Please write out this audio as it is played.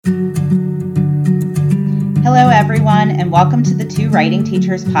Hello, everyone, and welcome to the Two Writing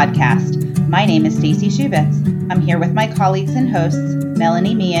Teachers podcast. My name is Stacy Shubitz. I'm here with my colleagues and hosts,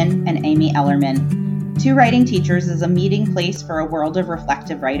 Melanie Meehan and Amy Ellerman. Two Writing Teachers is a meeting place for a world of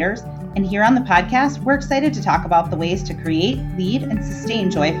reflective writers, and here on the podcast, we're excited to talk about the ways to create, lead, and sustain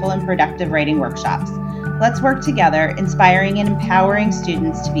joyful and productive writing workshops. Let's work together, inspiring and empowering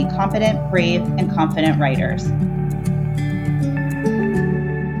students to be competent, brave, and confident writers.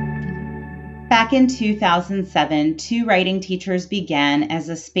 Back in 2007, Two Writing Teachers began as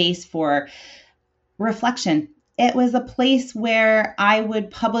a space for reflection. It was a place where I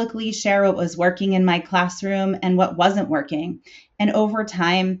would publicly share what was working in my classroom and what wasn't working. And over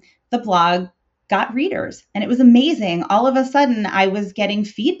time, the blog got readers, and it was amazing. All of a sudden, I was getting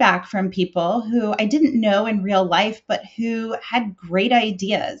feedback from people who I didn't know in real life, but who had great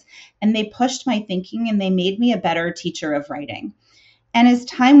ideas. And they pushed my thinking and they made me a better teacher of writing. And as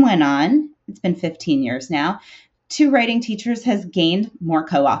time went on, it's been 15 years now, Two Writing Teachers has gained more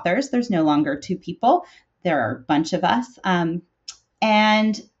co-authors. There's no longer two people. There are a bunch of us. And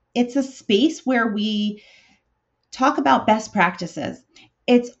it's a space where we talk about best practices.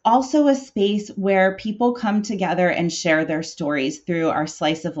 It's also a space where people come together and share their stories through our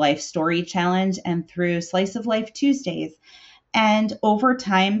Slice of Life Story Challenge and through Slice of Life Tuesdays. And over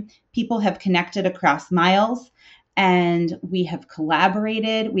time, people have connected across miles. And we have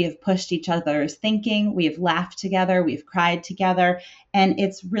collaborated, we have pushed each other's thinking, we have laughed together, we've cried together, and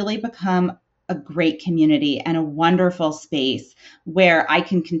it's really become a great community and a wonderful space where I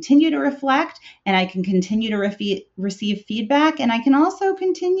can continue to reflect and I can continue to receive feedback, and I can also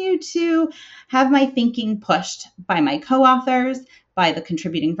continue to have my thinking pushed by my co-authors, by the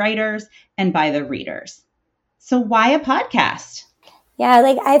contributing writers, and by the readers. So why a podcast?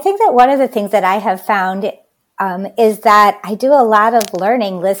 Yeah, I think that one of the things that I have found is that I do a lot of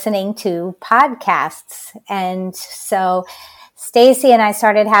learning listening to podcasts. And so Stacy and I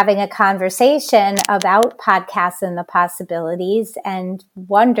started having a conversation about podcasts and the possibilities and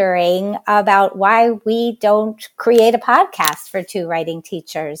wondering about why we don't create a podcast for Two Writing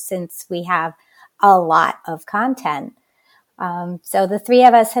Teachers since we have a lot of content. So the three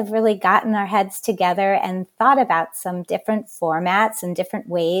of us have really gotten our heads together and thought about some different formats and different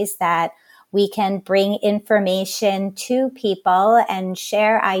ways that we can bring information to people and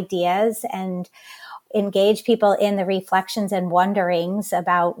share ideas and engage people in the reflections and wonderings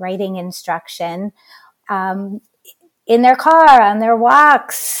about writing instruction in their car, on their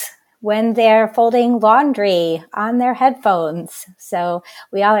walks, when they're folding laundry, on their headphones. So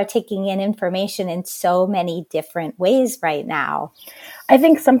we all are taking in information in so many different ways right now. I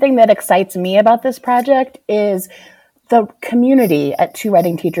think something that excites me about this project is the community at Two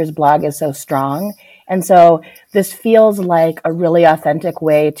Writing Teachers blog is so strong. And so this feels like a really authentic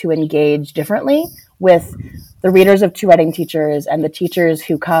way to engage differently with the readers of Two Writing Teachers and the teachers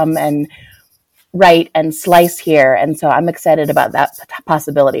who come and write and slice here. And so I'm excited about that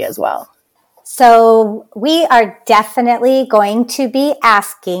possibility as well. So we are definitely going to be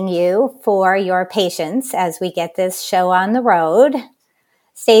asking you for your patience as we get this show on the road.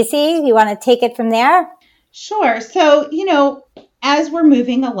 Stacy, you want to take it from there? Sure. So, as we're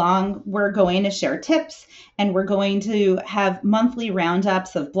moving along, we're going to share tips and we're going to have monthly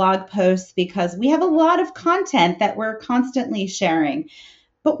roundups of blog posts because we have a lot of content that we're constantly sharing.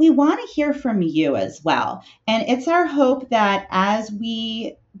 But we want to hear from you as well. And it's our hope that as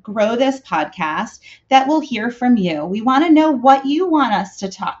we grow this podcast, that we'll hear from you. We want to know what you want us to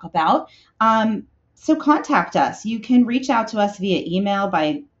talk about. So contact us. You can reach out to us via email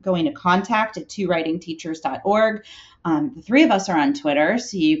by going to contact@twowritingteachers.org. The three of us are on Twitter,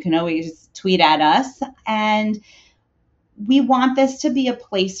 so you can always tweet at us. And we want this to be a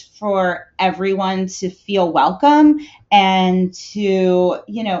place for everyone to feel welcome and to,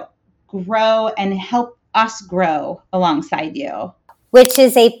 grow and help us grow alongside you. Which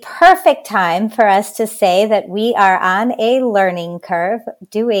is a perfect time for us to say that we are on a learning curve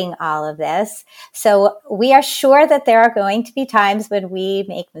doing all of this. So we are sure that there are going to be times when we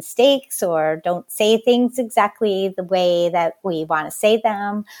make mistakes or don't say things exactly the way that we want to say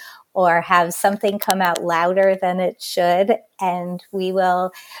them, or have something come out louder than it should. And we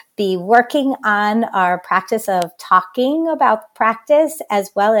will be working on our practice of talking about practice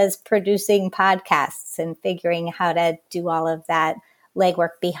as well as producing podcasts and figuring how to do all of that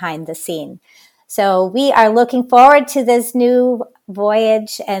legwork behind the scene. So we are looking forward to this new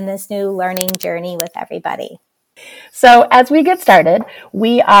voyage and this new learning journey with everybody. So as we get started,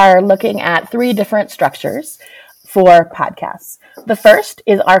 we are looking at three different structures for podcasts. The first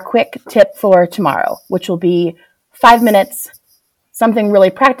is our quick tip for tomorrow, which will be 5 minutes something really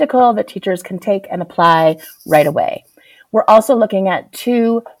practical that teachers can take and apply right away. We're also looking at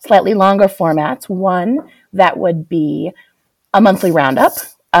 2 slightly longer formats. One that would be a monthly roundup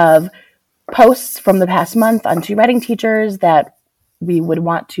of posts from the past month on 2 writing teachers that we would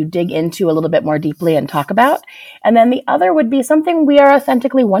want to dig into a little bit more deeply and talk about. And then the other would be something we are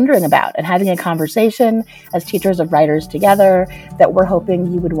authentically wondering about and having a conversation as teachers of writers together that we're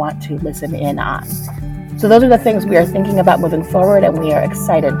hoping you would want to listen in on. So those are the things we are thinking about moving forward, and we are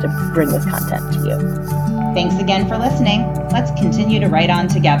excited to bring this content to you. Thanks again for listening. Let's continue to write on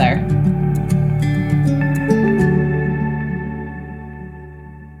together.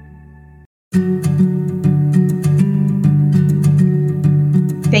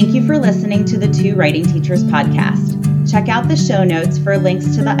 Thank you for listening to the 2 Writing Teachers podcast. Check out the show notes for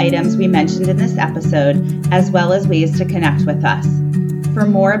links to the items we mentioned in this episode, as well as ways to connect with us. For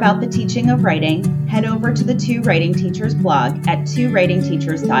more about the teaching of writing, head over to the 2 Writing Teachers blog at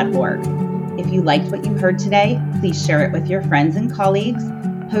 2writingteachers.org. If you liked what you heard today, please share it with your friends and colleagues,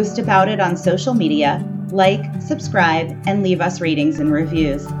 post about it on social media, like, subscribe, and leave us ratings and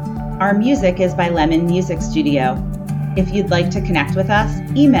reviews. Our music is by Lemon Music Studio. If you'd like to connect with us,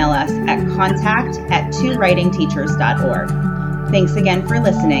 email us at contact@twowritingteachers.org. Thanks again for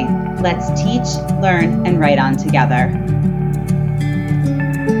listening. Let's teach, learn, and write on together.